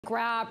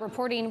Grab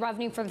reporting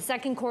revenue for the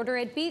second quarter.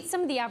 It beat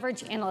some of the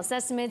average analyst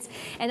estimates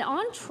and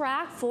on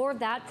track for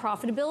that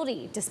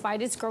profitability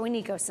despite its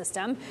growing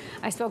ecosystem.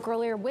 I spoke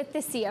earlier with the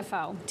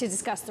CFO to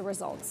discuss the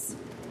results.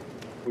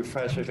 We've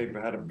actually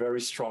had a very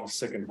strong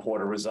second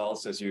quarter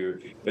results, as you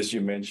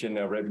mentioned.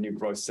 Our revenue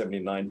growth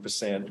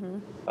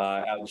 79%.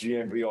 Our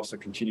GMV also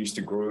continues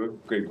to grow.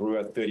 It grew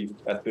at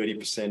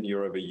 30%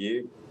 year over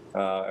year.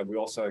 And we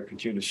also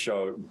continue to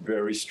show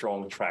very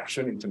strong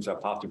traction in terms of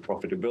our path to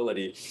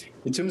profitability.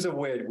 In terms of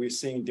where we're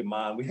seeing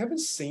demand, we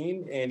haven't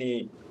seen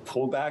any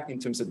pullback in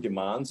terms of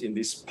demands in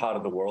this part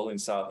of the world in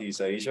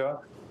Southeast Asia.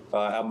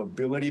 Our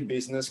mobility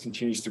business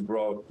continues to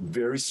grow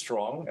very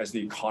strong as the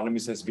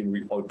economies has been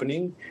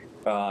reopening.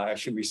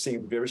 Actually, we're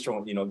seeing very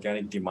strong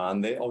organic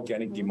demand there,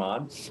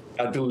 demand.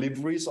 Our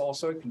deliveries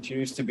also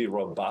continues to be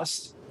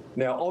robust.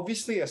 Now,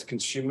 obviously, as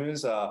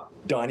consumers are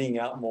dining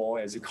out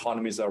more, as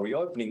economies are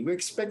reopening, we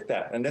expect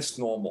that, and that's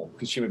normal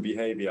consumer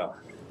behavior.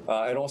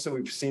 And also,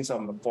 we've seen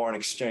some foreign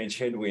exchange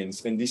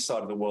headwinds in this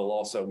side of the world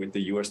also with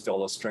the US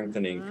dollar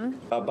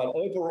strengthening. But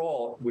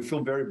overall, we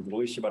feel very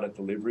bullish about our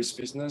deliveries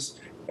business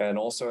and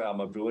also our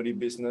mobility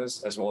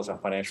business, as well as our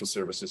financial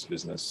services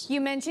business.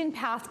 You mentioned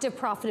path to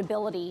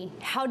profitability.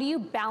 How do you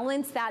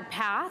balance that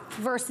path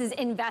versus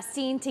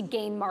investing to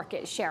gain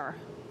market share?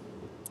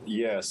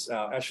 Yes,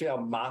 actually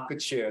our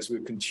market shares,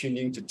 we're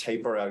continuing to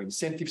taper our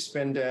incentive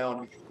spend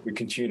down. We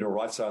continue to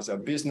right-size our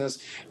business.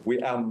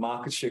 Our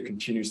market share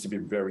continues to be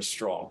very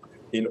strong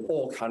in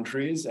all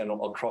countries and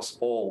across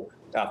all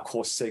our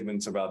core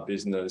segments of our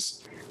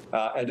business.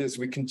 And as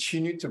we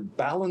continue to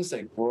balance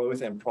that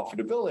growth and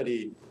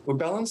profitability, we're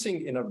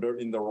balancing in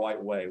the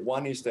right way.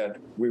 One is that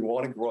we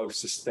want to grow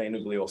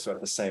sustainably also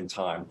at the same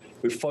time.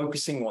 We're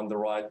focusing on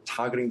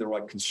targeting the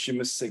right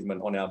consumer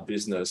segment on our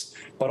business,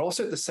 but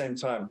also at the same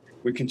time,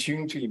 we're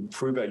continuing to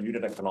improve our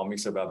unit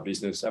economics of our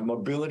business. Our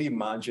mobility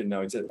margin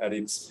now is at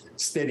its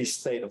steady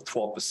state of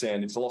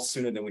 12%. It's a lot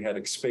sooner than we had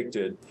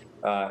expected.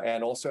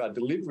 And also our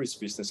deliveries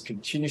business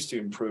continues to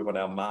improve on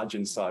our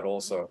margin side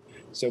also.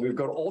 So we've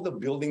got all the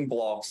building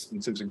blocks in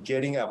terms of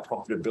getting our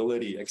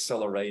profitability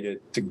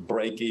accelerated to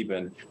break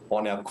even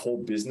on our core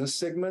business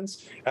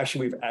segments.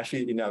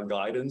 Actually, in our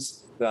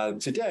guidance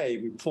today,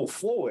 we pull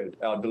forward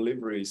our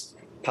deliveries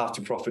path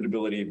to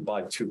profitability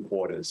by 2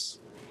 quarters.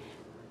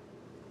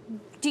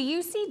 Do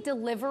you see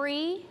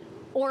delivery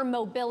or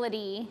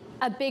mobility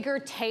a bigger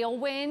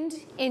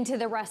tailwind into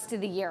the rest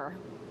of the year?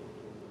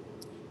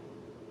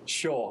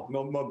 Sure,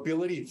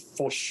 mobility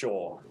for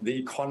sure. The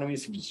economy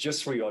is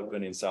just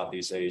reopened in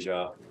Southeast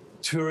Asia.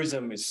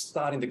 Tourism is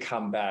starting to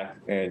come back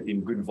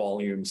in good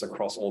volumes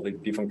across all the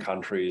different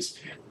countries.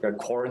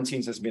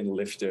 Quarantines has been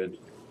lifted.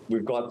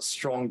 We've got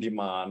strong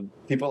demand.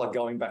 People are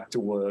going back to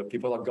work.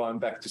 People are going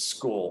back to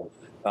school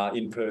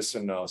in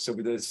person now. So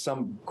there's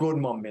some good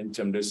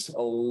momentum. There's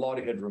a lot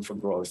of headroom for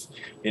growth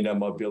in our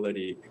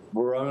mobility.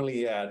 We're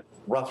only at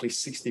roughly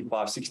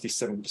 65,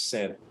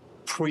 67%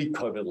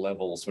 pre-COVID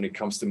levels when it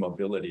comes to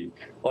mobility.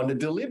 On the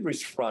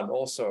deliveries front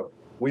also,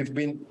 we've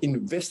been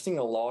investing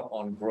a lot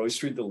on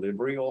grocery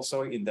delivery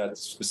also in that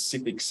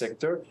specific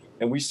sector.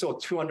 And we saw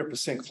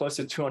 200%, close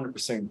to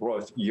 200%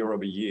 growth year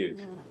over year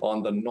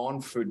on the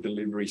non-food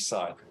delivery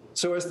side.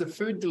 So as the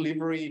food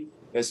delivery,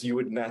 as you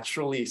would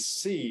naturally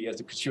see as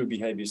the consumer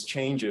behaviors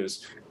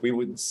changes, we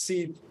would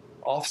see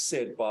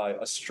offset by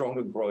a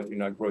stronger growth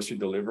in our grocery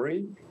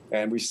delivery.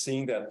 And we're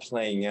seeing that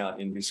playing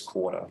out in this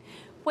quarter.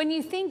 When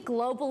you think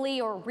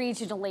globally or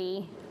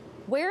regionally,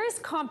 where is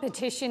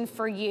competition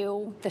for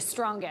you the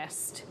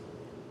strongest?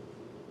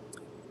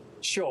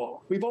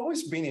 Sure. We've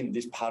always been in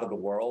this part of the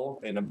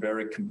world in a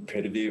very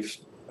competitive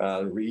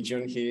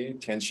region here,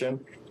 tension.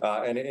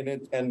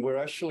 And we're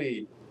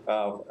actually,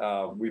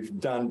 we've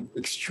done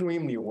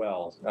extremely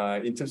well.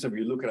 In terms of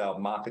you look at our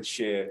market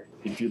share,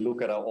 if you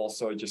look at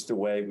also just the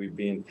way we've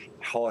been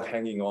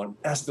hanging on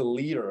as the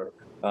leader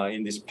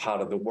in this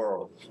part of the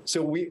world.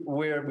 So we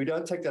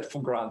don't take that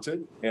for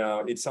granted.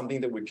 It's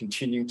something that we're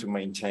continuing to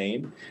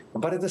maintain.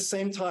 But at the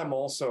same time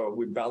also,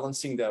 we're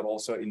balancing that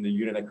also in the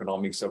unit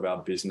economics of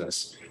our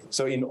business.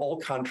 So in all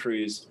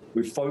countries,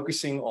 we're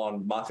focusing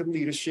on market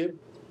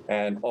leadership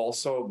and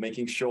also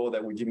making sure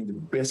that we're giving the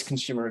best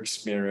consumer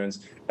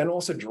experience and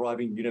also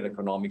driving unit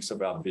economics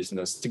of our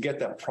business to get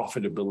that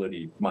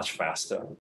profitability much faster.